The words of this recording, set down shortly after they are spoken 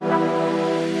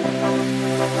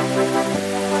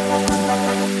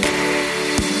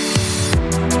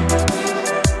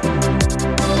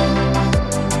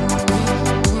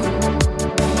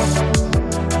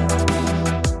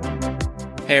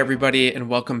Hey, everybody, and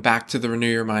welcome back to the Renew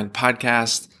Your Mind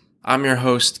podcast. I'm your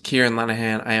host, Kieran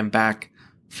Lenihan. I am back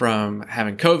from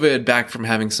having COVID, back from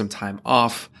having some time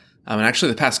off. And actually,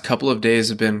 the past couple of days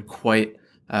have been quite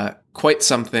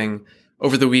something.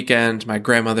 Over the weekend, my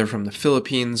grandmother from the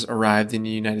Philippines arrived in the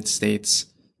United States.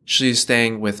 She's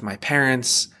staying with my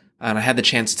parents, and I had the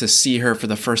chance to see her for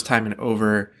the first time in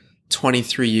over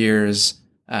 23 years,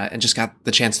 and just got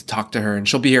the chance to talk to her. And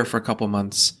she'll be here for a couple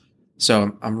months.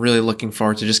 So I'm really looking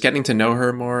forward to just getting to know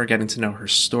her more, getting to know her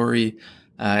story,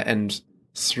 and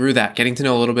through that, getting to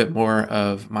know a little bit more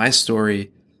of my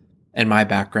story and my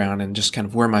background and just kind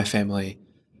of where my family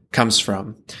comes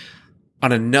from.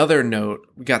 On another note,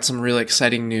 we got some really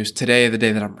exciting news today, the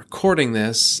day that I'm recording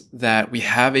this, that we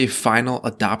have a final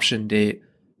adoption date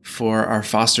for our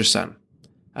foster son.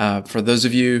 For those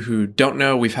of you who don't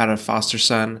know, we've had a foster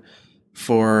son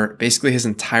for basically his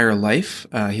entire life.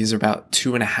 He's about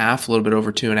 2.5, a little bit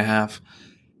over 2.5.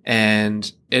 And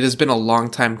it has been a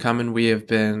long time coming. We have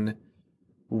been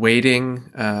waiting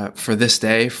for this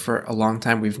day for a long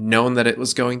time. We've known that it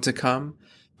was going to come.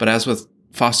 But as with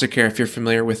foster care, if you're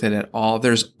familiar with it at all,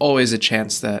 there's always a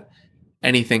chance that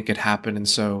anything could happen. And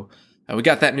so we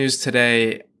got that news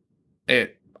today.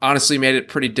 It honestly made it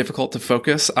pretty difficult to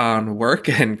focus on work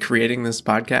and creating this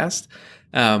podcast,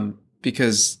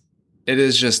 because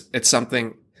it's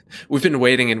something we've been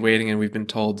waiting, and we've been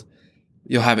told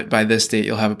you'll have it by this date,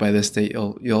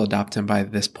 you'll adopt him by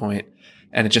this point.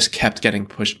 And it just kept getting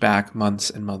pushed back months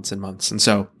and months and months. And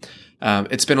so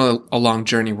it's been a long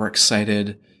journey. We're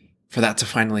excited for that to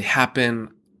finally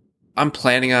happen. I'm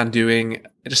planning on doing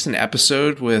just an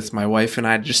episode with my wife and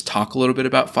I to just talk a little bit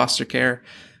about foster care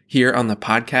here on the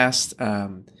podcast.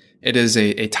 It is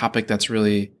a topic that's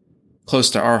really close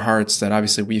to our hearts that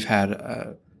obviously we've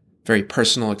had very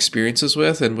personal experiences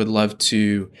with and would love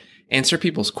to answer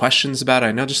people's questions about it.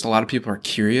 I know just a lot of people are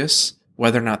curious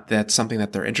whether or not that's something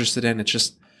that they're interested in. It's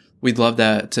just, we'd love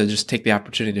to just take the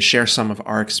opportunity to share some of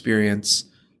our experience,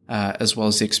 as well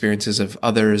as the experiences of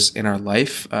others in our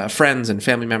life, friends and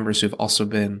family members who've also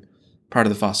been part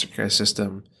of the foster care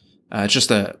system. It's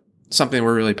just something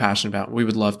we're really passionate about. We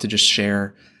would love to just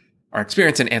share our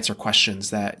experience and answer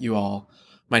questions that you all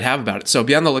might have about it. So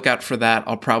be on the lookout for that.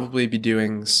 I'll probably be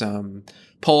doing some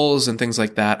polls and things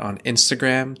like that on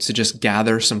Instagram to just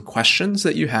gather some questions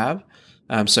that you have.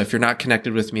 So if you're not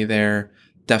connected with me there,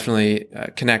 definitely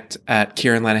connect at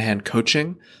Kieran Lenihan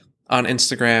Coaching on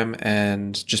Instagram,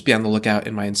 and just be on the lookout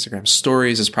in my Instagram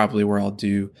stories is probably where I'll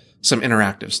do some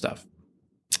interactive stuff.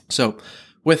 So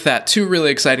with that, two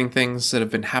really exciting things that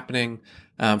have been happening.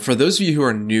 For those of you who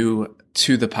are new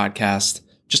to the podcast,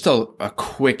 just a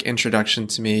quick introduction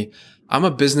to me. I'm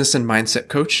a business and mindset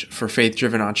coach for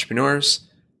faith-driven entrepreneurs.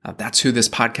 That's who this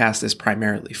podcast is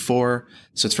primarily for.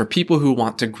 So it's for people who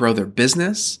want to grow their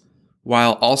business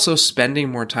while also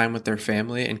spending more time with their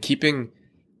family and keeping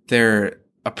their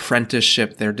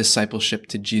apprenticeship, their discipleship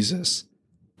to Jesus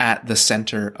at the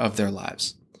center of their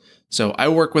lives. So I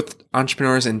work with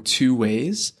entrepreneurs in two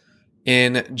ways.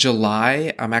 In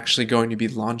July, I'm actually going to be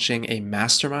launching a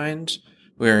mastermind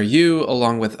where you,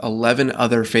 along with 11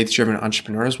 other faith-driven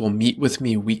entrepreneurs, will meet with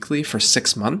me weekly for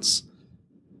 6 months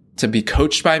to be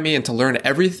coached by me and to learn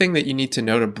everything that you need to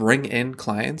know to bring in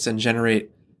clients and generate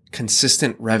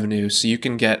consistent revenue so you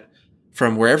can get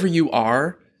from wherever you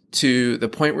are to the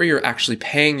point where you're actually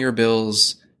paying your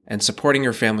bills and supporting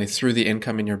your family through the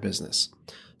income in your business.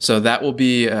 So that will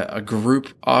be a group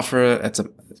offer. It's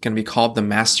going to be called the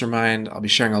Mastermind. I'll be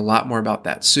sharing a lot more about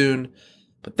that soon.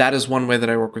 But that is one way that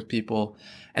I work with people.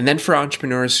 And then for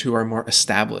entrepreneurs who are more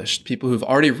established, people who've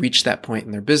already reached that point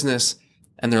in their business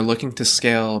and they're looking to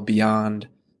scale beyond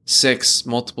 6,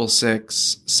 multiple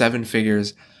 6, 7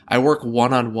 figures, I work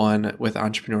one-on-one with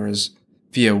entrepreneurs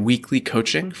via weekly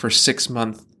coaching for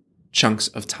 6-month chunks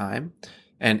of time.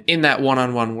 And in that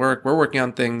one-on-one work, we're working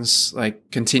on things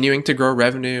like continuing to grow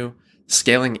revenue,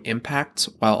 scaling impact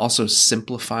while also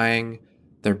simplifying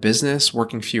their business,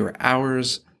 working fewer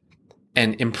hours,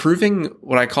 and improving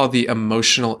what I call the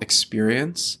emotional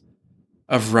experience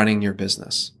of running your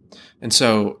business. And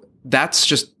so that's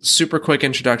just super quick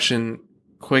introduction,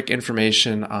 quick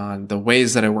information on the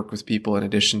ways that I work with people in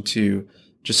addition to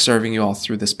just serving you all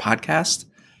through this podcast.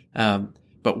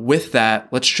 But with that,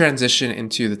 let's transition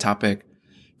into the topic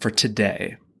for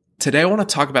today. Today, I want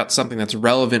to talk about something that's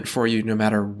relevant for you no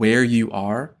matter where you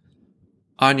are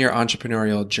on your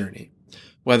entrepreneurial journey.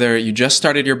 Whether you just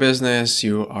started your business,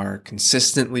 you are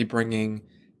consistently bringing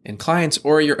in clients,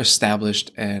 or you're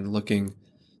established and looking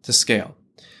to scale.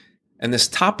 And this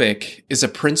topic is a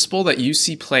principle that you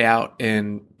see play out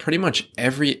in pretty much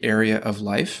every area of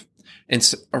life. And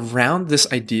it's around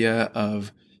this idea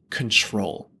of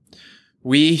control.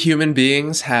 We human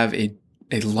beings have a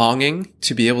longing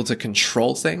to be able to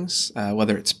control things,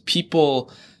 whether it's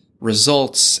people,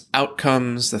 results,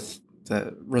 outcomes,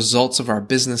 the results of our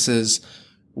businesses.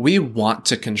 We want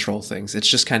to control things. It's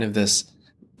just kind of this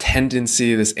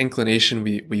tendency, this inclination.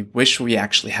 We wish we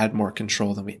actually had more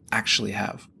control than we actually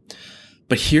have.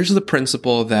 But here's the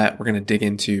principle that we're going to dig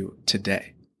into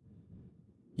today.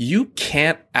 You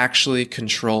can't actually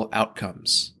control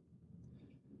outcomes,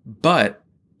 but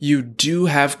you do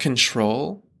have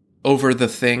control over the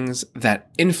things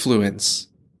that influence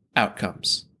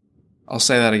outcomes. I'll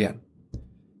say that again.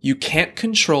 You can't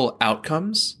control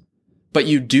outcomes, but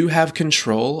you do have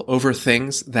control over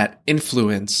things that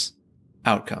influence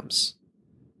outcomes.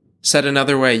 Said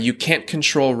another way, you can't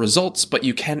control results, but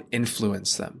you can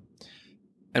influence them.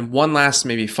 And one last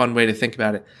maybe fun way to think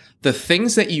about it, the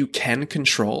things that you can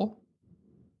control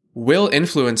will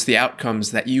influence the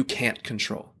outcomes that you can't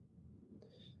control.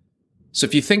 So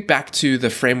if you think back to the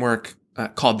framework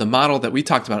called the model that we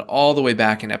talked about all the way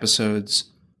back in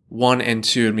episodes 1 and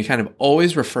 2, and we kind of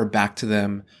always refer back to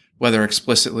them, whether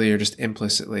explicitly or just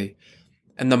implicitly.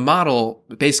 And the model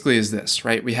basically is this,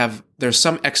 right? There's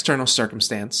some external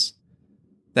circumstance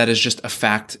that is just a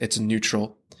fact. It's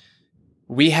neutral.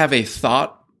 We have a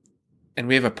thought and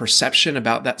we have a perception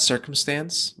about that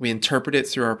circumstance. We interpret it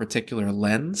through our particular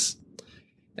lens.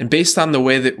 And based on the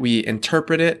way that we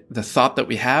interpret it, the thought that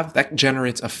we have, that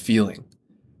generates a feeling,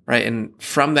 right? And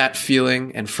from that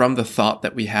feeling and from the thought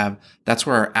that we have, that's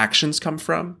where our actions come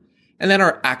from. And then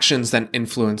our actions then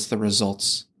influence the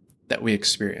results that we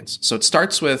experience. So it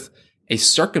starts with a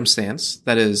circumstance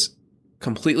that is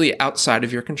completely outside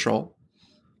of your control.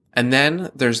 And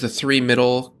then there's the three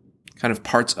middle kind of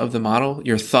parts of the model: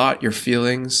 your thought, your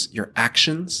feelings, your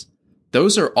actions.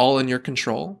 Those are all in your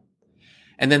control.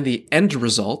 And then the end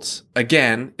result,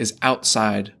 again, is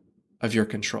outside of your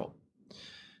control.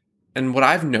 And what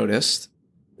I've noticed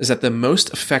is that the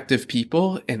most effective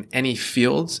people in any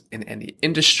field, in any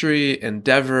industry,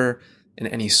 endeavor, in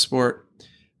any sport,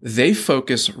 they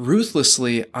focus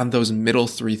ruthlessly on those middle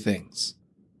three things: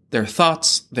 their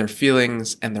thoughts, their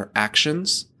feelings, and their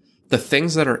actions, the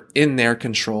things that are in their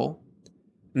control.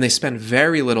 And they spend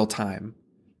very little time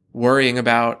worrying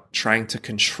about trying to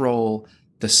control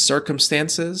the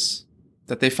circumstances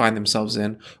that they find themselves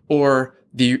in or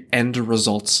the end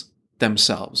results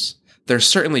themselves. They're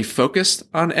certainly focused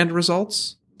on end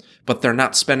results, but they're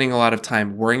not spending a lot of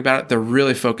time worrying about it. They're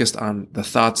really focused on the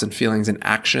thoughts and feelings and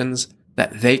actions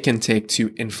that they can take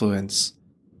to influence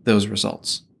those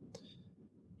results.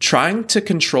 Trying to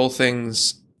control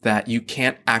things that you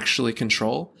can't actually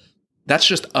control, that's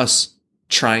just us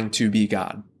trying to be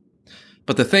God.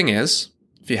 But the thing is,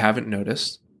 if you haven't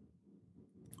noticed,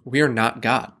 we are not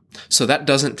God. So that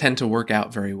doesn't tend to work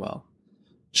out very well.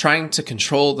 Trying to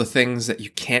control the things that you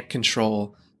can't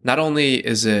control, not only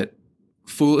is it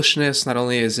foolishness, not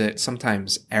only is it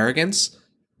sometimes arrogance,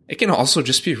 it can also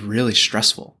just be really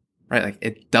stressful, right? Like,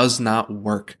 it does not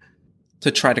work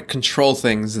to try to control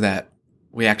things that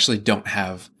we actually don't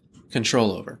have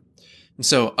control over. And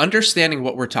so understanding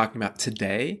what we're talking about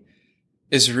today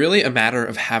is really a matter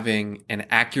of having an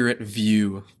accurate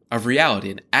view of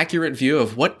reality, an accurate view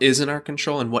of what is in our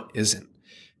control and what isn't.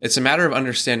 It's a matter of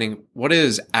understanding what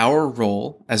is our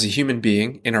role as a human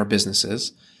being in our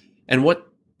businesses and what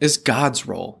is God's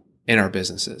role in our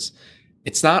businesses.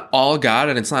 It's not all God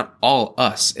and it's not all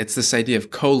us. It's this idea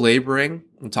of co-laboring.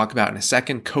 We'll talk about in a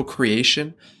second,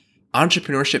 co-creation.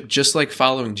 Entrepreneurship, just like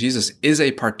following Jesus, is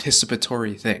a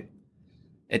participatory thing.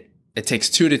 It takes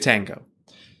two to tango.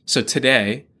 So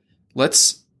today,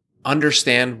 let's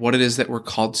understand what it is that we're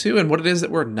called to and what it is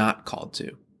that we're not called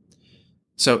to.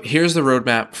 So here's the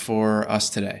roadmap for us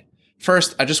today.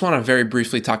 First, I just want to very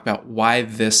briefly talk about why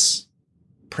this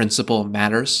principle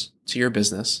matters to your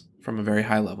business from a very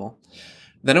high level.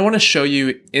 Then I want to show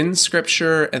you in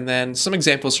Scripture and then some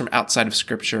examples from outside of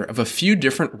Scripture of a few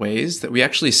different ways that we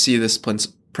actually see this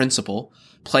principle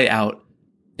play out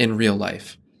in real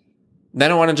life. Then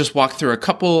I want to just walk through a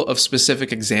couple of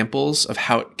specific examples of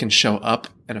how it can show up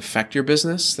and affect your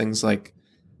business. Things like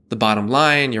the bottom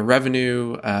line, your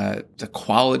revenue, the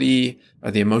quality or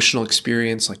the emotional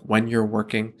experience, like when you're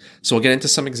working. So we'll get into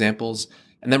some examples.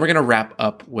 And then we're going to wrap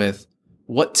up with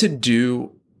what to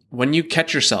do when you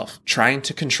catch yourself trying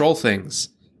to control things,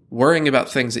 worrying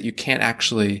about things that you can't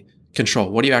actually control.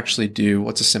 What do you actually do?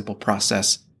 What's a simple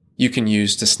process you can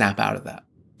use to snap out of that?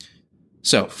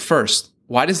 So first,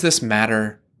 why does this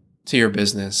matter to your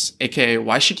business? AKA,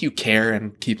 why should you care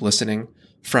and keep listening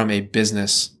from a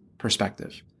business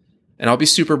perspective? And I'll be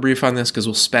super brief on this because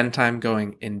we'll spend time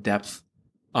going in depth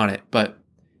on it. But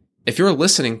if you're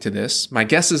listening to this, my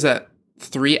guess is that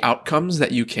 3 outcomes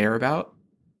that you care about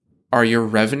are your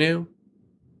revenue,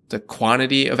 the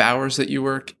quantity of hours that you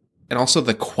work, and also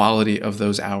the quality of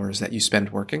those hours that you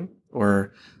spend working.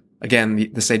 Or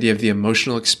again, this idea of the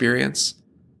emotional experience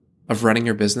of running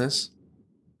your business.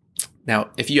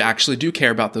 Now, if you actually do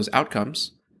care about those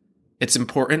outcomes, it's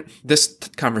important. This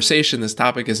conversation, this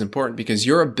topic is important because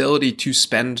your ability to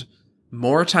spend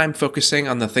more time focusing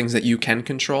on the things that you can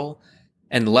control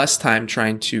and less time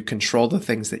trying to control the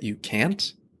things that you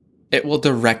can't, it will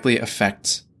directly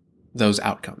affect those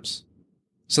outcomes.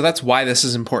 So that's why this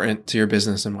is important to your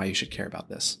business and why you should care about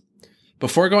this.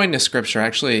 Before going to scripture,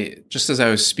 actually, just as I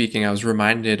was speaking, I was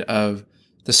reminded of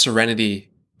the Serenity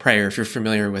Prayer, if you're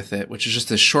familiar with it, which is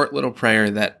just a short little prayer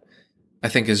that I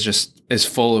think is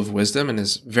full of wisdom and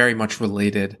is very much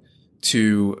related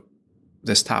to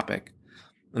this topic.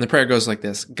 And the prayer goes like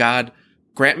this: God,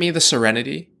 grant me the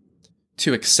serenity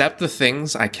to accept the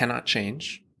things I cannot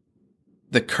change,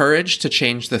 the courage to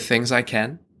change the things I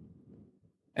can,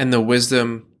 and the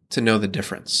wisdom to know the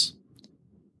difference.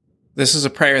 This is a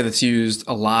prayer that's used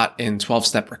a lot in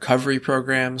 12-step recovery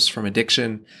programs from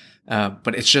addiction,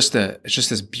 but it's just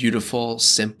this beautiful,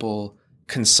 simple,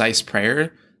 concise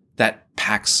prayer that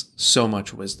packs so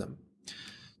much wisdom.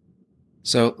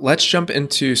 So let's jump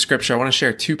into scripture. I want to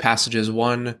share 2 passages,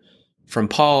 one from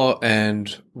Paul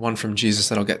and one from Jesus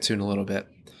that I'll get to in a little bit.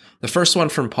 The first one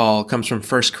from Paul comes from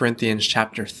 1 Corinthians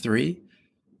chapter 3,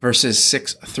 verses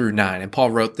 6 through 9. And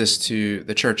Paul wrote this to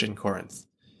the church in Corinth.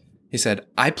 He said,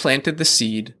 I planted the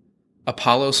seed,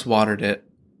 Apollos watered it,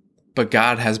 but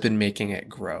God has been making it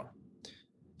grow.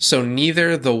 So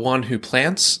neither the one who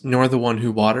plants nor the one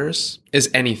who waters is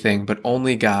anything, but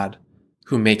only God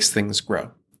who makes things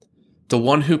grow. The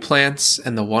one who plants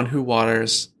and the one who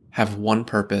waters have one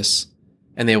purpose,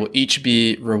 and they will each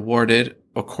be rewarded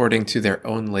according to their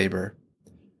own labor.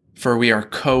 For we are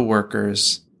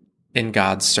co-workers in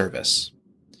God's service.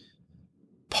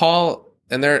 Paul,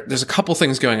 and there's a couple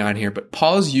things going on here, but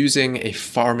Paul is using a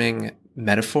farming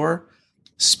metaphor,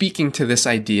 speaking to this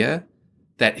idea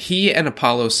that he and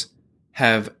Apollos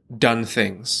have done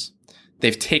things.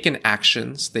 They've taken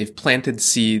actions, they've planted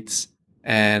seeds,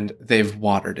 and they've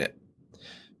watered it.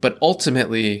 But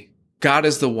ultimately, God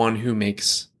is the one who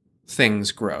makes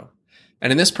things grow.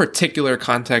 And in this particular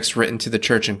context written to the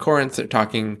church in Corinth,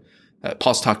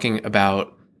 Paul's talking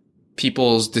about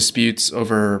people's disputes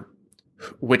over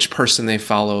which person they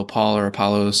follow, Paul or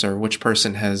Apollos, or which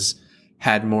person has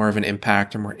had more of an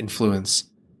impact or more influence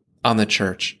on the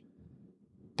church.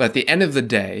 But at the end of the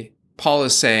day, Paul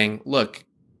is saying, look,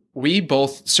 we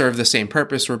both serve the same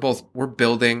purpose. We're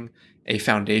building a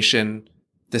foundation.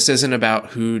 This isn't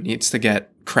about who needs to get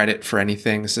credit for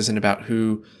anything. This isn't about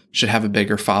who should have a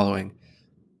bigger following.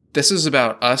 This is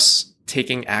about us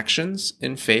taking actions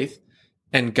in faith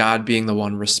and God being the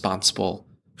one responsible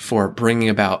for bringing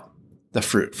about the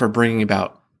fruit, for bringing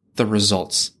about the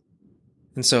results.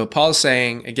 And so Paul is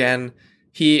saying, again,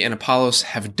 he and Apollos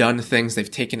have done things,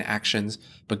 they've taken actions,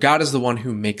 but God is the one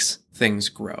who makes things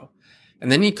grow.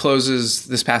 And then he closes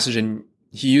this passage and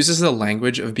he uses the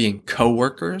language of being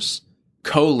co-workers,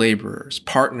 co-laborers,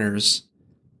 partners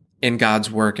in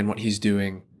God's work and what he's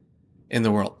doing in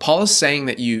the world. Paul is saying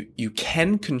that you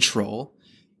can control,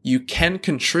 you can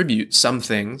contribute some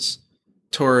things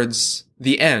towards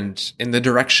the end in the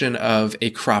direction of a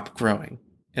crop growing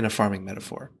in a farming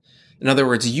metaphor. In other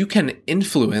words, you can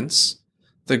influence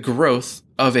the growth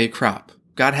of a crop.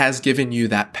 God has given you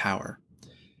that power.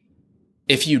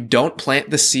 If you don't plant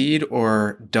the seed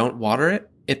or don't water it,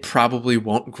 it probably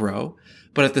won't grow.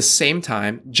 But at the same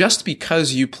time, just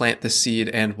because you plant the seed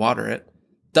and water it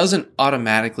doesn't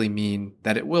automatically mean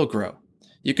that it will grow.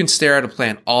 You can stare at a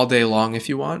plant all day long if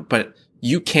you want, but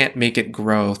you can't make it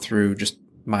grow through just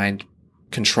mind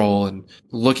control and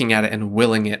looking at it and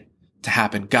willing it to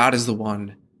happen. God is the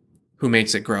one who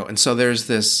makes it grow. And so there's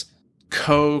this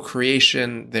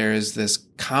co-creation, there's this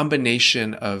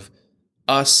combination of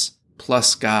us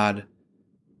plus God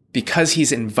because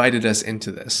he's invited us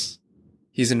into this.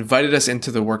 He's invited us into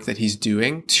the work that he's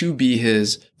doing to be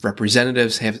his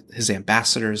representatives, his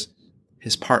ambassadors,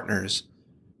 his partners.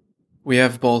 We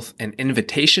have both an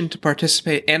invitation to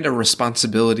participate and a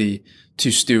responsibility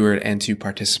to steward and to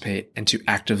participate and to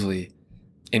actively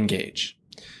engage.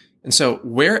 And so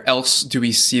where else do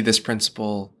we see this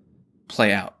principle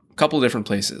play out? A couple of different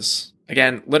places.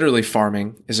 Again, literally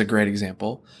farming is a great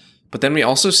example, but then we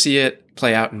also see it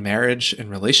play out in marriage and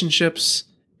relationships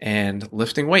and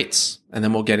lifting weights. And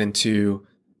then we'll get into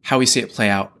how we see it play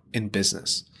out in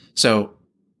business. So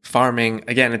farming,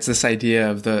 again, it's this idea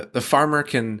of the farmer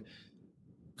can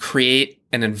create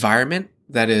an environment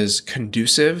that is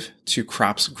conducive to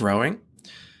crops growing,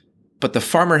 but the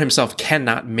farmer himself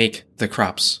cannot make the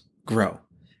crops grow.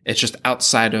 It's just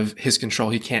outside of his control.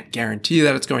 He can't guarantee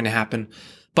that it's going to happen,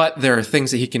 but there are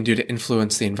things that he can do to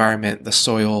influence the environment, the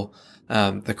soil,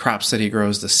 the crops that he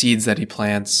grows, the seeds that he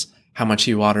plants, how much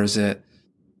he waters it.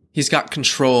 He's got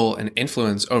control and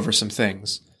influence over some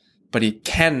things, but he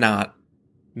cannot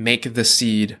make the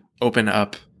seed open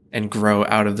up and grow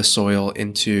out of the soil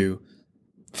into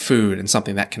food and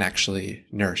something that can actually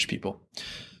nourish people.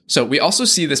 So we also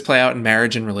see this play out in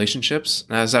marriage and relationships.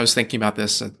 And as I was thinking about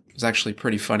this, it was actually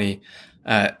pretty funny.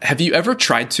 Have you ever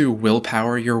tried to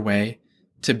willpower your way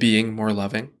to being more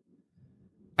loving?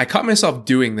 I caught myself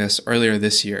doing this earlier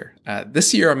this year.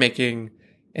 This year, I'm making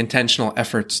intentional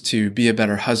efforts to be a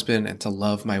better husband and to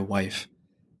love my wife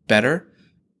better.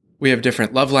 We have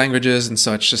different love languages, and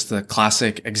so it's just a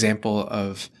classic example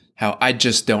of how I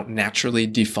just don't naturally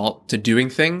default to doing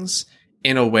things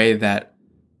in a way that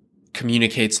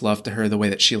communicates love to her the way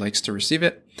that she likes to receive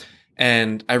it.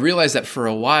 And I realized that for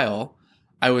a while,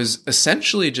 I was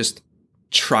essentially just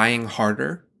trying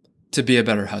harder to be a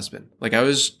better husband. Like I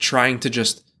was trying to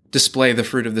just display the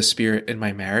fruit of the Spirit in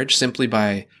my marriage simply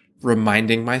by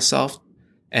reminding myself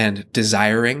and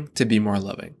desiring to be more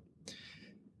loving.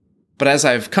 But as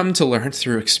I've come to learn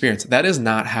through experience, that is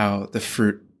not how the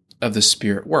fruit of the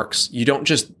Spirit works. You don't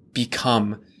just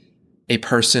become a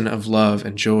person of love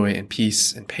and joy and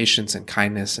peace and patience and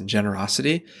kindness and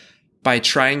generosity by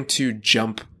trying to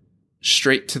jump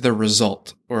straight to the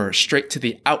result or straight to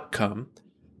the outcome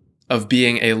of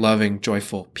being a loving,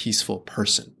 joyful, peaceful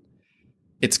person.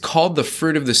 It's called the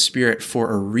fruit of the Spirit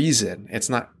for a reason. It's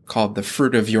not called the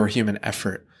fruit of your human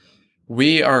effort.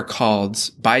 We are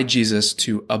called by Jesus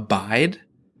to abide,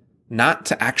 not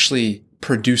to actually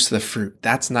produce the fruit.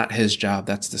 That's not his job.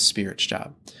 That's the Spirit's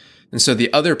job. And so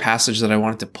the other passage that I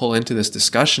wanted to pull into this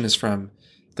discussion is from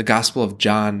the Gospel of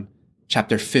John,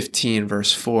 chapter 15,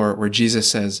 verse 4, where Jesus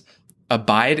says,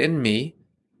 "Abide in me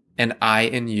and I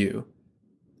in you,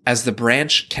 as the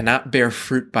branch cannot bear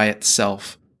fruit by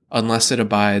itself unless it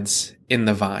abides in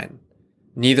the vine.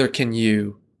 Neither can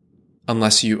you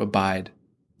unless you abide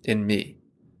in me."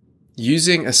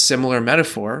 Using a similar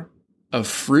metaphor of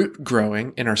fruit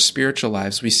growing in our spiritual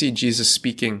lives, we see Jesus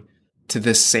speaking to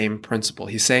this same principle.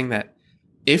 He's saying that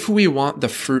if we want the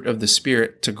fruit of the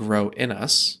Spirit to grow in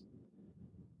us,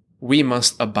 we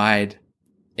must abide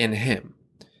in him.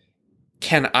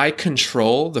 Can I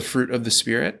control the fruit of the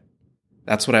Spirit?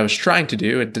 That's what I was trying to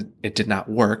do. It did not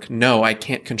work. No, I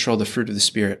can't control the fruit of the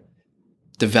Spirit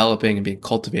developing and being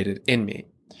cultivated in me.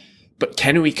 But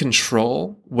can we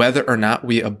control whether or not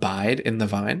we abide in the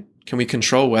vine? Can we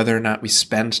control whether or not we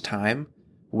spend time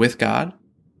with God?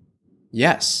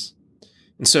 Yes.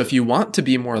 And so if you want to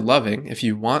be more loving, if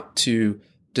you want to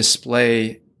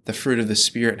display the fruit of the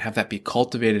Spirit and have that be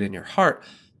cultivated in your heart,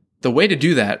 the way to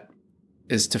do that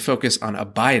is to focus on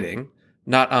abiding,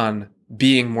 not on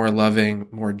being more loving,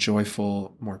 more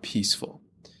joyful, more peaceful.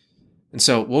 And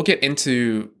so we'll get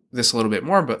into this a little bit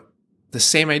more, but the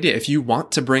same idea. If you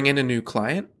want to bring in a new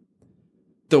client,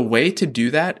 the way to do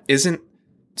that isn't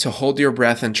to hold your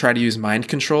breath and try to use mind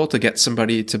control to get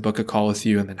somebody to book a call with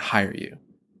you and then hire you.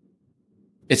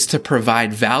 It's to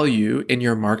provide value in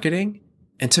your marketing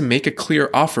and to make a clear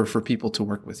offer for people to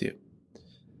work with you.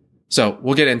 So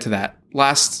we'll get into that.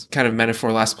 Last kind of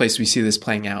metaphor, last place we see this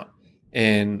playing out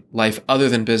in life other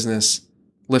than business,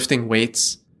 lifting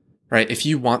weights, right? If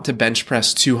you want to bench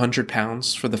press 200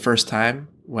 pounds for the first time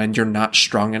when you're not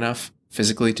strong enough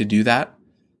physically to do that,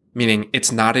 meaning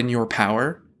it's not in your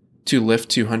power to lift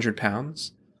 200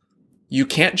 pounds, you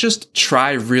can't just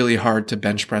try really hard to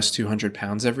bench press 200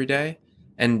 pounds every day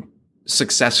and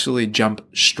successfully jump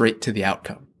straight to the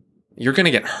outcome. You're going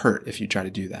to get hurt if you try to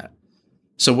do that.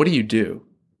 So what do?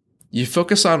 You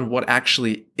focus on what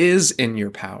actually is in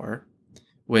your power,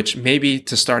 which maybe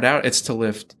to start out, it's to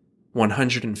lift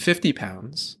 150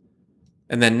 pounds.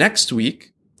 And then next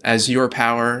week, as your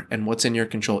power and what's in your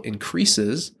control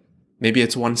increases, maybe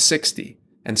it's 160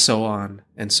 and so on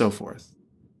and so forth.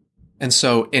 And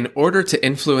so in order to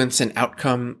influence an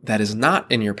outcome that is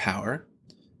not in your power,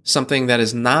 something that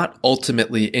is not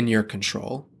ultimately in your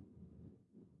control,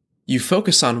 you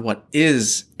focus on what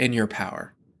is in your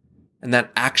power. And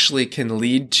that actually can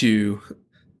lead to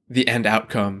the end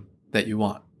outcome that you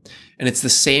want. And it's the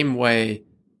same way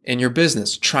in your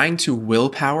business. Trying to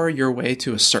willpower your way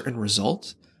to a certain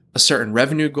result, a certain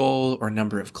revenue goal or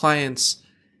number of clients,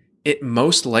 it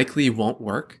most likely won't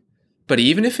work. But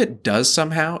even if it does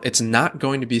somehow, it's not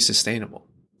going to be sustainable.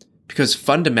 Because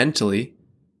fundamentally,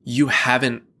 you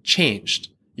haven't changed.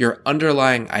 your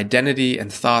underlying identity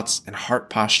and thoughts and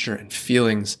heart posture and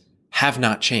feelings have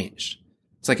not changed.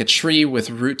 It's like a tree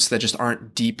with roots that just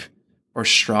aren't deep or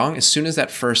strong. As soon as that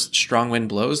first strong wind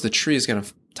blows, the tree is going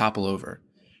to topple over,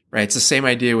 right? It's the same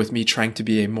idea with me trying to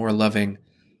be a more loving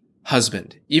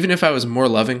husband. Even if I was more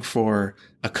loving for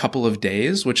a couple of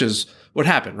days, which is what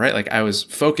happened, right? Like I was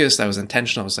focused, I was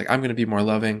intentional. I was like, I'm going to be more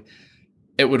loving.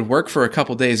 It would work for a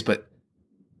couple days, but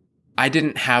I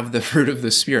didn't have the fruit of the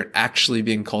Spirit actually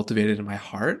being cultivated in my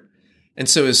heart. And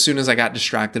so as soon as I got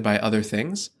distracted by other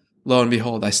things, lo and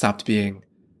behold, I stopped being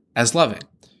as loving,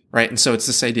 right? And so it's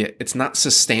this idea, it's not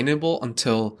sustainable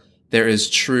until there is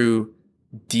true,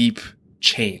 deep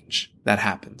change that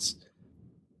happens.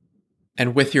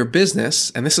 And with your business,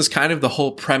 and this is kind of the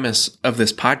whole premise of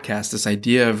this podcast, this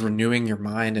idea of renewing your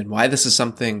mind and why this is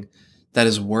something that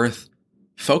is worth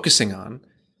focusing on,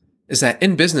 is that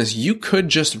in business, you could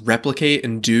just replicate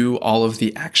and do all of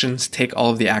the actions, take all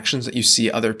of the actions that you see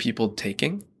other people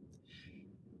taking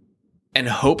and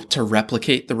hope to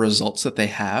replicate the results that they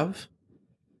have.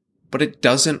 But it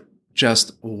doesn't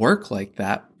just work like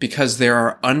that because there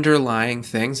are underlying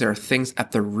things, there are things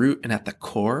at the root and at the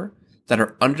core that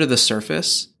are under the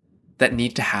surface that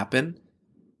need to happen.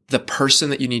 The person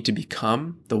that you need to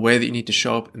become, the way that you need to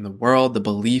show up in the world, the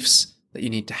beliefs that you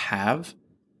need to have,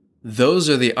 those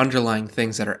are the underlying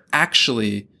things that are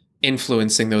actually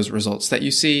influencing those results that you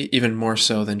see, even more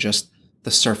so than just the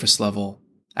surface level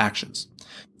actions.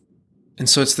 And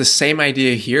so it's the same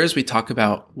idea here as we talk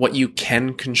about what you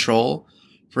can control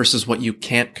versus what you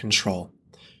can't control.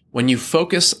 When you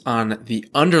focus on the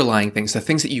underlying things, the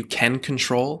things that you can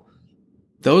control,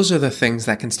 those are the things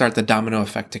that can start the domino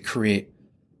effect to create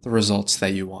the results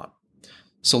that you want.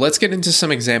 So let's get into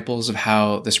some examples of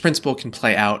how this principle can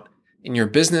play out in your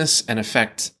business and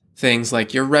affect things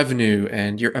like your revenue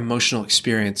and your emotional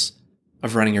experience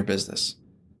of running your business.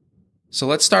 So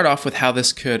let's start off with how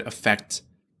this could affect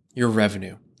your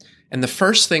revenue. And the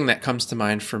first thing that comes to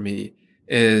mind for me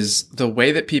is the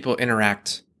way that people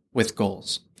interact with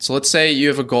goals. So let's say you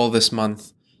have a goal this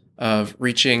month of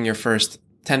reaching your first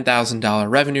 $10,000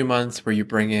 revenue month where you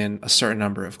bring in a certain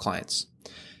number of clients.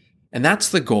 And that's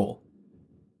the goal.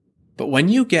 But when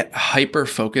you get hyper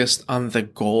focused on the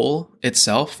goal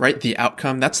itself, right? The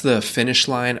outcome, that's the finish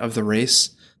line of the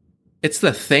race. It's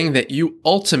the thing that you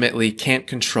ultimately can't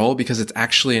control because it's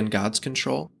actually in God's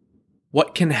control.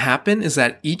 What can happen is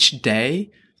that each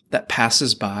day that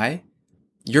passes by,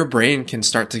 your brain can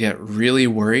start to get really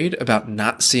worried about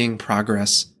not seeing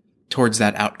progress towards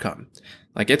that outcome.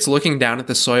 Like it's looking down at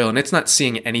the soil and it's not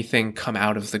seeing anything come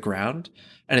out of the ground,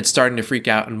 and it's starting to freak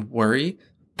out and worry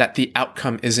that the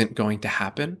outcome isn't going to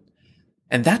happen.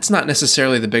 And that's not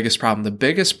necessarily the biggest problem. The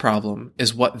biggest problem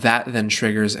is what that then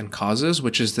triggers and causes,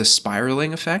 which is this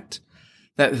spiraling effect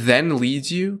that then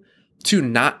leads you to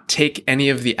not take any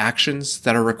of the actions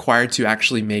that are required to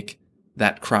actually make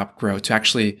that crop grow, to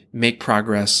actually make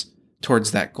progress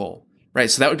towards that goal, right?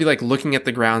 So that would be like looking at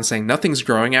the ground saying nothing's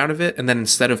growing out of it. And then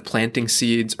instead of planting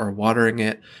seeds or watering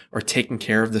it or taking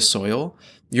care of the soil,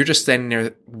 you're just standing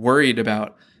there worried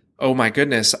about, oh my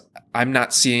goodness, I'm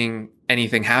not seeing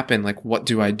anything happen. Like, what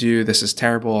do I do? This is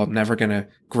terrible. I'm never going to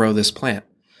grow this plant,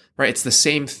 right? It's the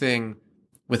same thing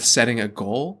with setting a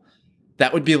goal.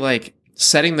 That would be like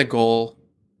setting the goal,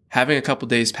 having a couple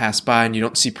days pass by and you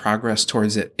don't see progress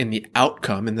towards it in the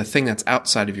outcome and the thing that's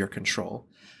outside of your control.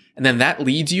 And then that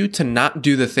leads you to not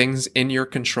do the things in your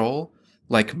control,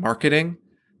 like marketing,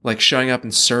 like showing up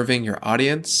and serving your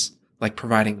audience, like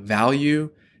providing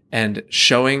value and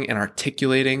showing and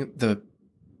articulating the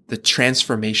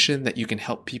transformation that you can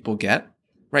help people get,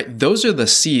 right? Those are the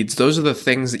seeds. Those are the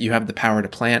things that you have the power to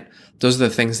plant. Those are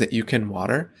the things that you can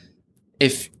water.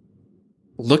 If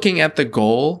looking at the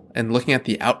goal and looking at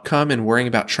the outcome and worrying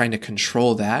about trying to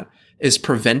control that is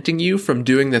preventing you from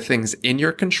doing the things in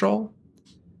your control,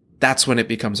 that's when it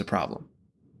becomes a problem.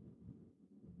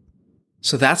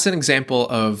 So that's an example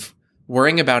of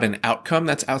worrying about an outcome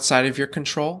that's outside of your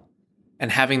control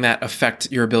and having that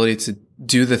affect your ability to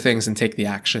do the things and take the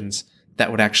actions that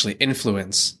would actually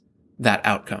influence that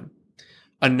outcome.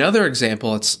 Another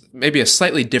example, it's maybe a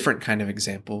slightly different kind of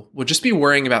example, would just be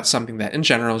worrying about something that in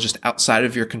general is just outside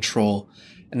of your control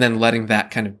and then letting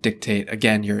that kind of dictate,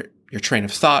 again, your train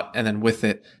of thought and then with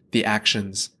it, the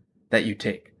actions that you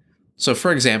take. So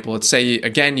for example, let's say,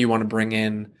 again, you want to bring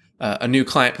in a new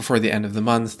client before the end of the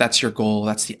month. That's your goal.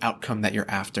 That's the outcome that you're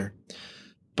after.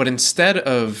 But instead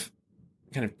of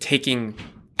kind of taking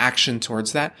action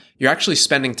towards that, you're actually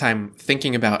spending time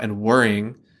thinking about and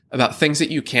worrying about things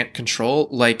that you can't control,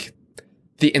 like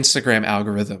the Instagram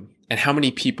algorithm and how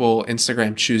many people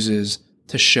Instagram chooses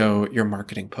to show your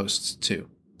marketing posts to.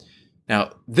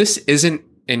 Now, this isn't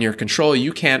in your control.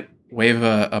 You can't wave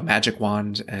a magic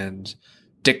wand and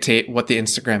dictate what the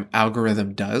Instagram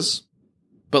algorithm does.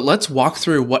 But let's walk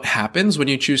through what happens when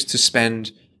you choose to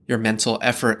spend your mental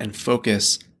effort and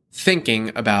focus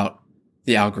thinking about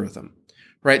the algorithm,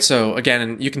 right? So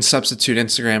again, you can substitute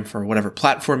Instagram for whatever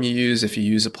platform you use if you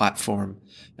use a platform.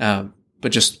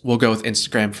 But we'll go with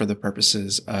Instagram for the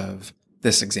purposes of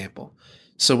this example.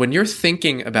 So when you're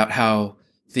thinking about how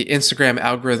the Instagram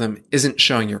algorithm isn't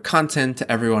showing your content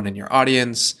to everyone in your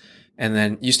audience, and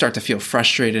then you start to feel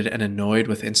frustrated and annoyed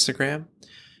with Instagram.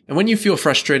 And when you feel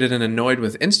frustrated and annoyed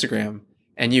with Instagram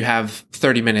and you have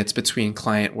 30 minutes between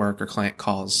client work or client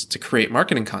calls to create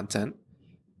marketing content,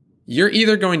 you're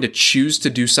either going to choose to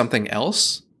do something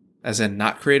else, as in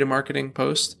not create a marketing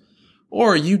post,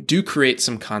 or you do create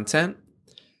some content,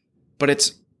 but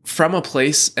it's from a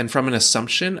place and from an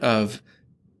assumption of,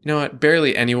 you know what,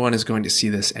 barely anyone is going to see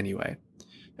this anyway.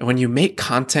 And when you make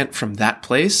content from that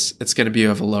place, it's going to be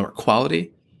of a lower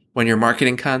quality. When your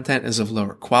marketing content is of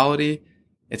lower quality,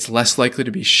 it's less likely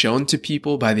to be shown to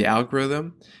people by the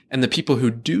algorithm. And the people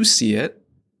who do see it,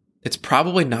 it's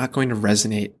probably not going to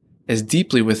resonate as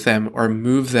deeply with them or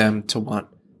move them to want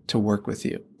to work with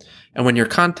you. And when your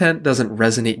content doesn't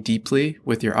resonate deeply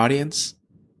with your audience,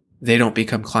 they don't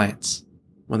become clients.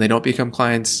 When they don't become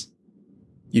clients,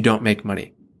 you don't make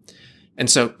money. And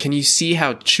so can you see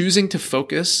how choosing to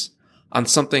focus on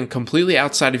something completely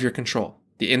outside of your control,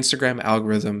 the Instagram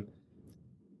algorithm,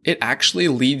 it actually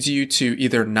leads you to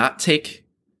either not take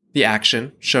the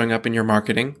action showing up in your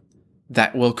marketing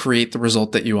that will create the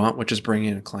result that you want, which is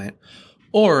bringing in a client,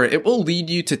 or it will lead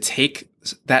you to take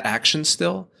that action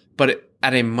still, but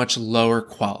at a much lower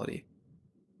quality.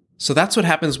 So that's what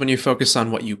happens when you focus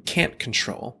on what you can't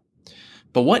control.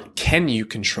 But what can you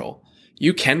control?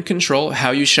 You can control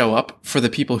how you show up for the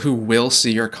people who will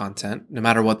see your content, no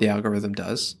matter what the algorithm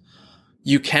does.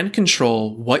 You can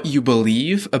control what you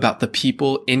believe about the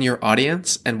people in your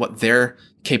audience and what their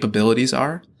capabilities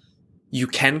are. You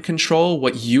can control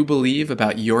what you believe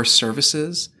about your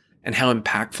services and how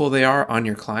impactful they are on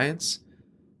your clients.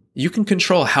 You can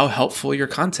control how helpful your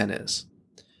content is.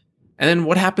 And then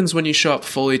what happens when you show up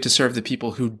fully to serve the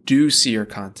people who do see your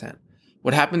content?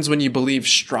 What happens when you believe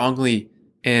strongly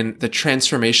in the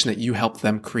transformation that you help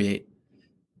them create,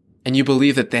 and you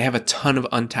believe that they have a ton of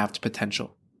untapped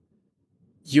potential?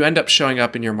 You end up showing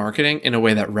up in your marketing in a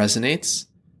way that resonates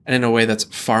and in a way that's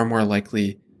far more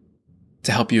likely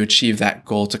to help you achieve that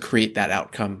goal, to create that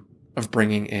outcome of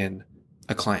bringing in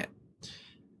a client.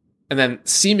 And then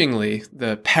seemingly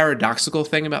the paradoxical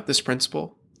thing about this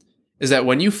principle is that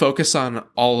when you focus on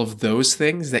all of those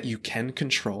things that you can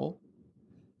control,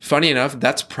 funny enough,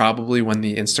 that's probably when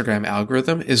the Instagram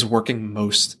algorithm is working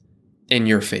most in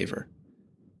your favor.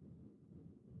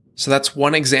 So that's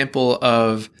one example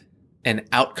of an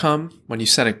outcome. When you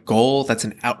set a goal, that's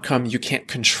an outcome. You can't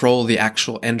control the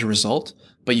actual end result,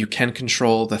 but you can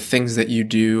control the things that you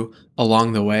do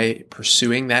along the way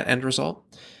pursuing that end result.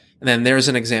 And then there's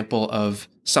an example of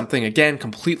something, again,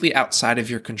 completely outside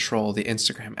of your control, the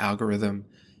Instagram algorithm,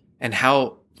 and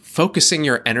how focusing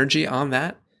your energy on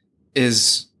that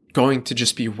is going to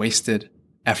just be wasted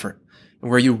effort. And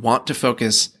where you want to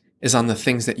focus is on the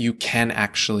things that you can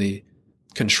actually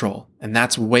control. And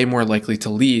that's way more likely to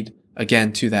lead,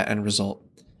 again, to that end result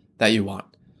that you want.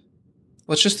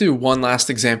 Let's just do one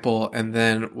last example, and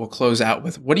then we'll close out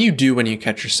with, what do you do when you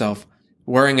catch yourself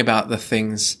worrying about the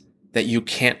things that you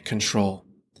can't control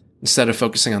instead of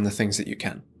focusing on the things that you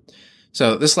can?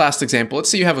 So this last example, let's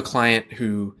say you have a client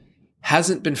who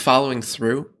hasn't been following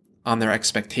through on their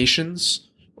expectations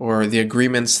or the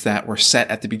agreements that were set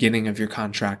at the beginning of your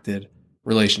contracted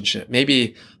relationship.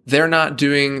 Maybe they're not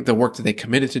doing the work that they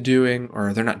committed to doing,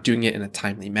 or they're not doing it in a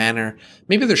timely manner.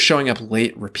 Maybe they're showing up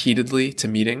late repeatedly to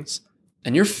meetings,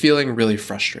 and you're feeling really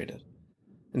frustrated.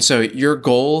 And so your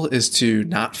goal is to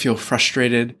not feel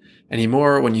frustrated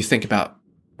anymore when you think about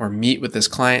or meet with this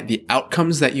client. The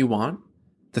outcomes that you want,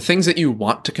 the things that you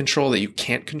want to control that you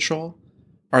can't control,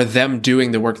 are them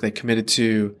doing the work they committed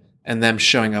to and them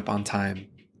showing up on time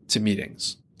to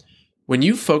meetings. When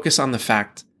you focus on the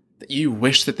fact that you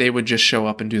wish that they would just show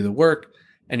up and do the work,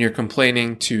 and you're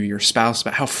complaining to your spouse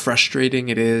about how frustrating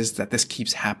it is that this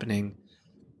keeps happening,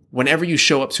 whenever you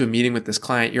show up to a meeting with this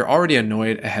client, you're already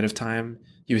annoyed ahead of time.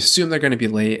 You assume they're going to be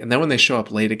late, and then when they show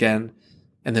up late again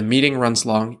and the meeting runs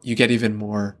long, you get even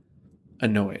more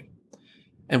annoyed.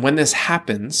 And when this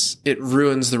happens, it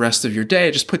ruins the rest of your day.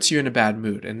 It just puts you in a bad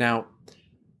mood. And now,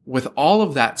 with all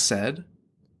of that said,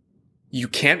 you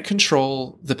can't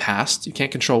control the past. You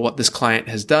can't control what this client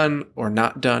has done or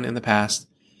not done in the past.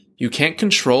 You can't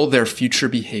control their future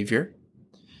behavior.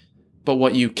 But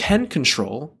what you can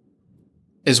control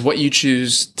is what you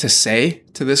choose to say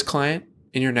to this client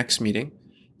in your next meeting.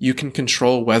 You can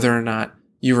control whether or not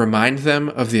you remind them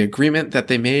of the agreement that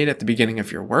they made at the beginning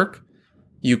of your work.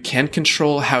 You can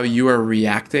control how you are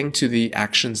reacting to the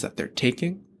actions that they're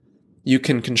taking. You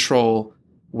can control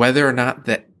whether or not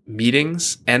that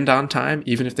meetings end on time,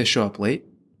 even if they show up late.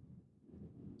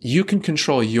 You can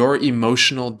control your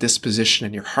emotional disposition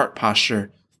and your heart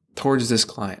posture towards this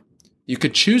client. You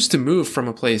could choose to move from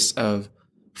a place of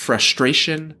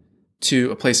frustration to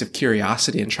a place of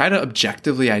curiosity and try to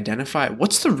objectively identify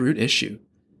what's the root issue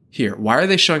here. Why are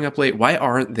they showing up late? Why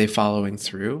aren't they following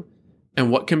through?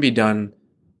 And what can be done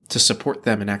to support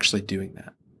them in actually doing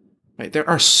that? Right? There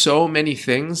are so many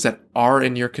things that are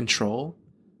in your control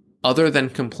other than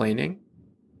complaining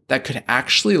that could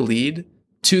actually lead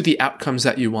to the outcomes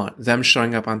that you want, them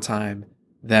showing up on time,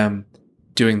 them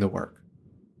doing the work.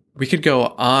 We could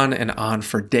go on and on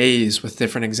for days with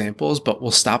different examples, but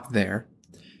we'll stop there.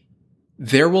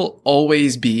 There will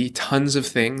always be tons of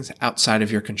things outside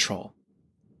of your control.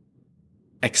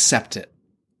 Accept it.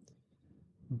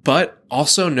 But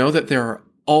also know that there are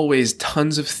always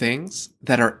tons of things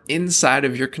that are inside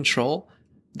of your control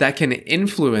that can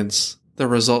influence the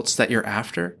results that you're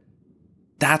after.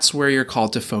 That's where you're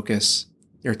called to focus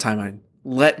your time on.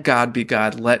 Let God be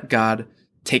God. Let God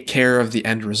take care of the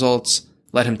end results.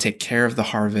 Let him take care of the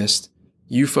harvest.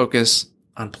 You focus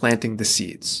on planting the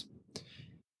seeds.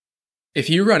 If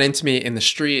you run into me in the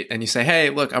street and you say, hey,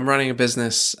 look, I'm running a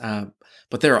business,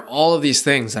 but there are all of these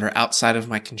things that are outside of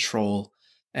my control.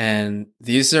 And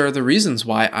these are the reasons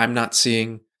why I'm not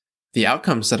seeing the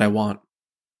outcomes that I want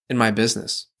in my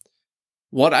business.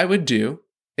 What I would do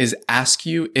is ask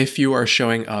you if you are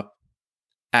showing up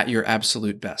at your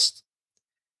absolute best.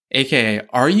 AKA,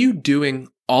 are you doing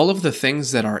all of the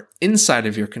things that are inside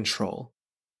of your control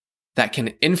that can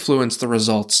influence the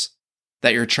results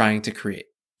that you're trying to create?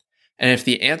 And if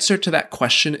the answer to that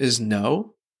question is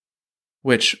no,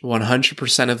 which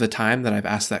 100% of the time that I've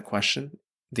asked that question,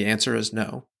 the answer is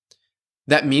no,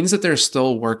 that means that there's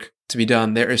still work to be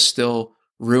done. There is still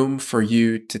room for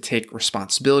you to take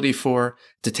responsibility for,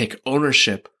 to take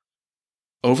ownership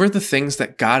over the things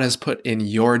that God has put in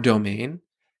your domain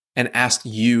and asked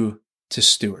you to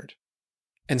steward.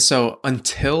 And so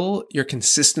until you're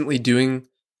consistently doing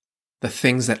the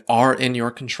things that are in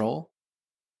your control,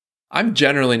 I'm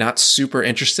generally not super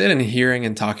interested in hearing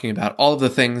and talking about all of the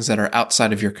things that are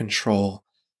outside of your control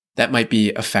that might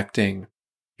be affecting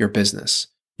your business.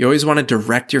 You always want to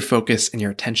direct your focus and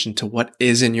your attention to what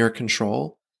is in your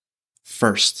control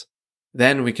first.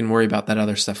 Then we can worry about that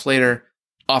other stuff later.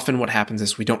 Often what happens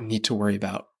is we don't need to worry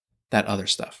about that other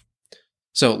stuff.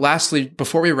 So lastly,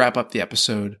 before we wrap up the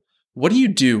episode, what do you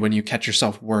do when you catch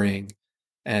yourself worrying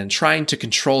and trying to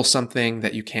control something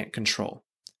that you can't control?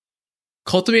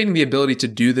 Cultivating the ability to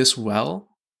do this well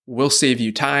will save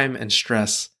you time and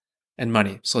stress and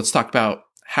money. So let's talk about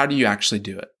how do you actually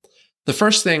do it. The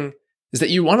first thing is that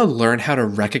you want to learn how to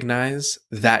recognize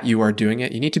that you are doing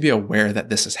it. You need to be aware that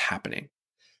this is happening.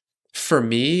 For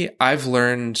me, I've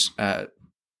learned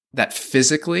that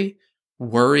physically,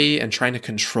 worry and trying to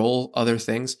control other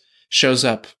things shows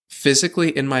up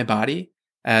physically in my body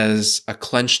as a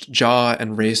clenched jaw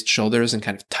and raised shoulders and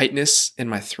kind of tightness in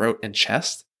my throat and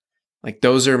chest. Like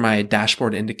those are my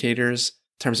dashboard indicators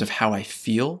in terms of how I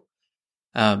feel.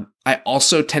 I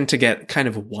also tend to get kind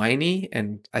of whiny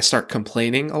and I start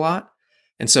complaining a lot.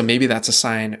 And so maybe that's a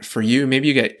sign for you. Maybe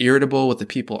you get irritable with the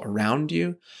people around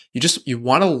you. You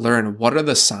want to learn what are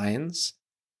the signs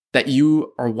that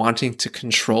you are wanting to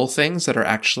control things that are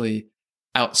actually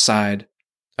outside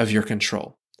of your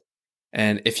control.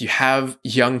 And if you have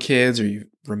young kids or you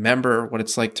remember what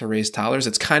it's like to raise toddlers,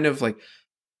 it's kind of like,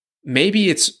 maybe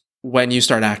it's when you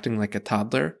start acting like a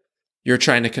toddler, you're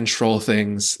trying to control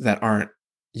things that aren't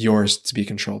yours to be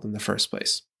controlled in the first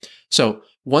place. So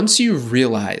once you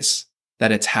realize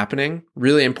that it's happening,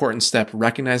 really important step,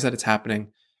 recognize that it's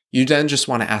happening, you then just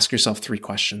want to ask yourself 3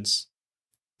 questions.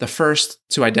 The first,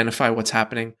 to identify what's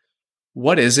happening.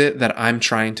 What is it that I'm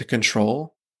trying to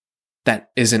control that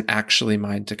isn't actually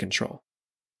mine to control?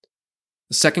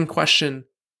 The second question,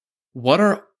 what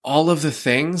are all of the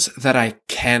things that I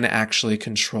can actually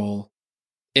control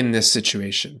in this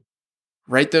situation?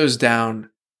 Write those down.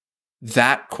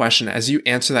 That question, as you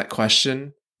answer that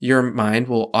question, your mind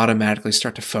will automatically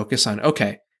start to focus on,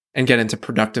 okay, and get into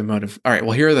productive mode of, all right,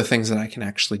 well, here are the things that I can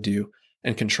actually do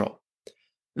and control.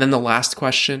 And then the last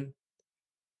question,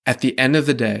 at the end of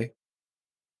the day,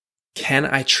 can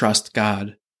I trust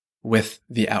God with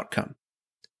the outcome?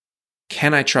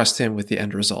 Can I trust him with the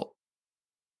end result?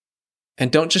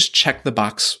 And don't just check the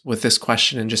box with this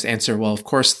question and just answer, well, of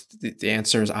course, the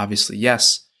answer is obviously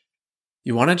yes.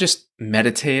 You want to just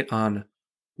meditate on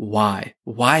why.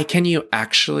 Why can you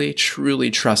actually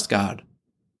truly trust God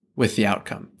with the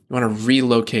outcome? You want to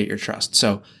relocate your trust.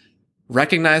 So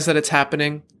recognize that it's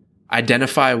happening.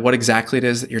 Identify what exactly it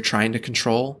is that you're trying to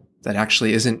control that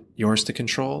actually isn't yours to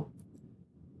control.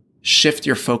 Shift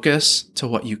your focus to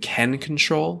what you can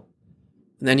control.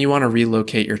 And then you want to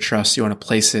relocate your trust. You want to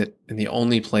place it in the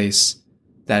only place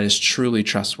that is truly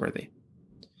trustworthy.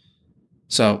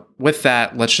 So with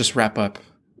that, let's just wrap up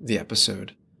the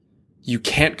episode. You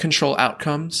can't control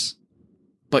outcomes,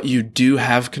 but you do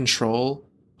have control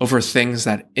over things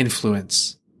that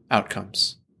influence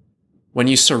outcomes. When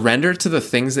you surrender to the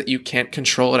things that you can't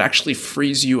control, it actually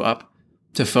frees you up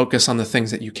to focus on the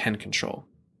things that you can control.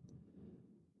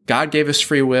 God gave us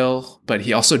free will, but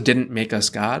he also didn't make us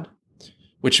God,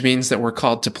 which means that we're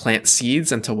called to plant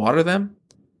seeds and to water them,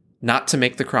 not to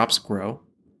make the crops grow.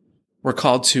 We're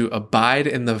called to abide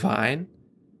in the vine,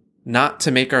 not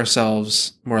to make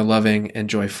ourselves more loving and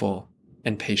joyful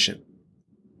and patient.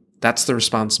 That's the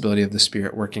responsibility of the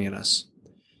Spirit working in us.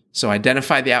 So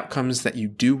identify the outcomes that you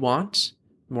do want: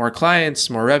 more clients,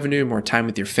 more revenue, more time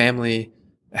with your family,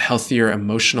 a healthier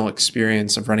emotional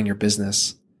experience of running your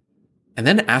business. And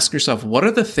then ask yourself, what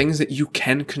are the things that you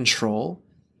can control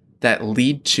that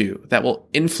will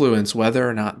influence whether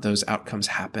or not those outcomes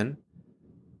happen?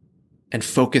 And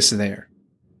focus there.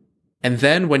 And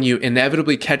then when you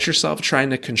inevitably catch yourself trying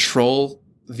to control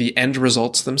the end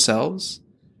results themselves,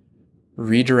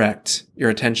 redirect your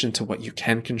attention to what you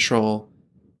can control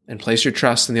and place your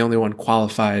trust in the only one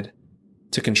qualified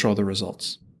to control the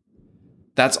results.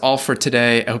 That's all for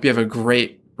today. I hope you have a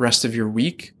great rest of your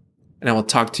week, and I will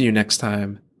talk to you next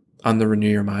time on the Renew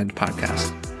Your Mind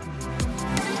podcast.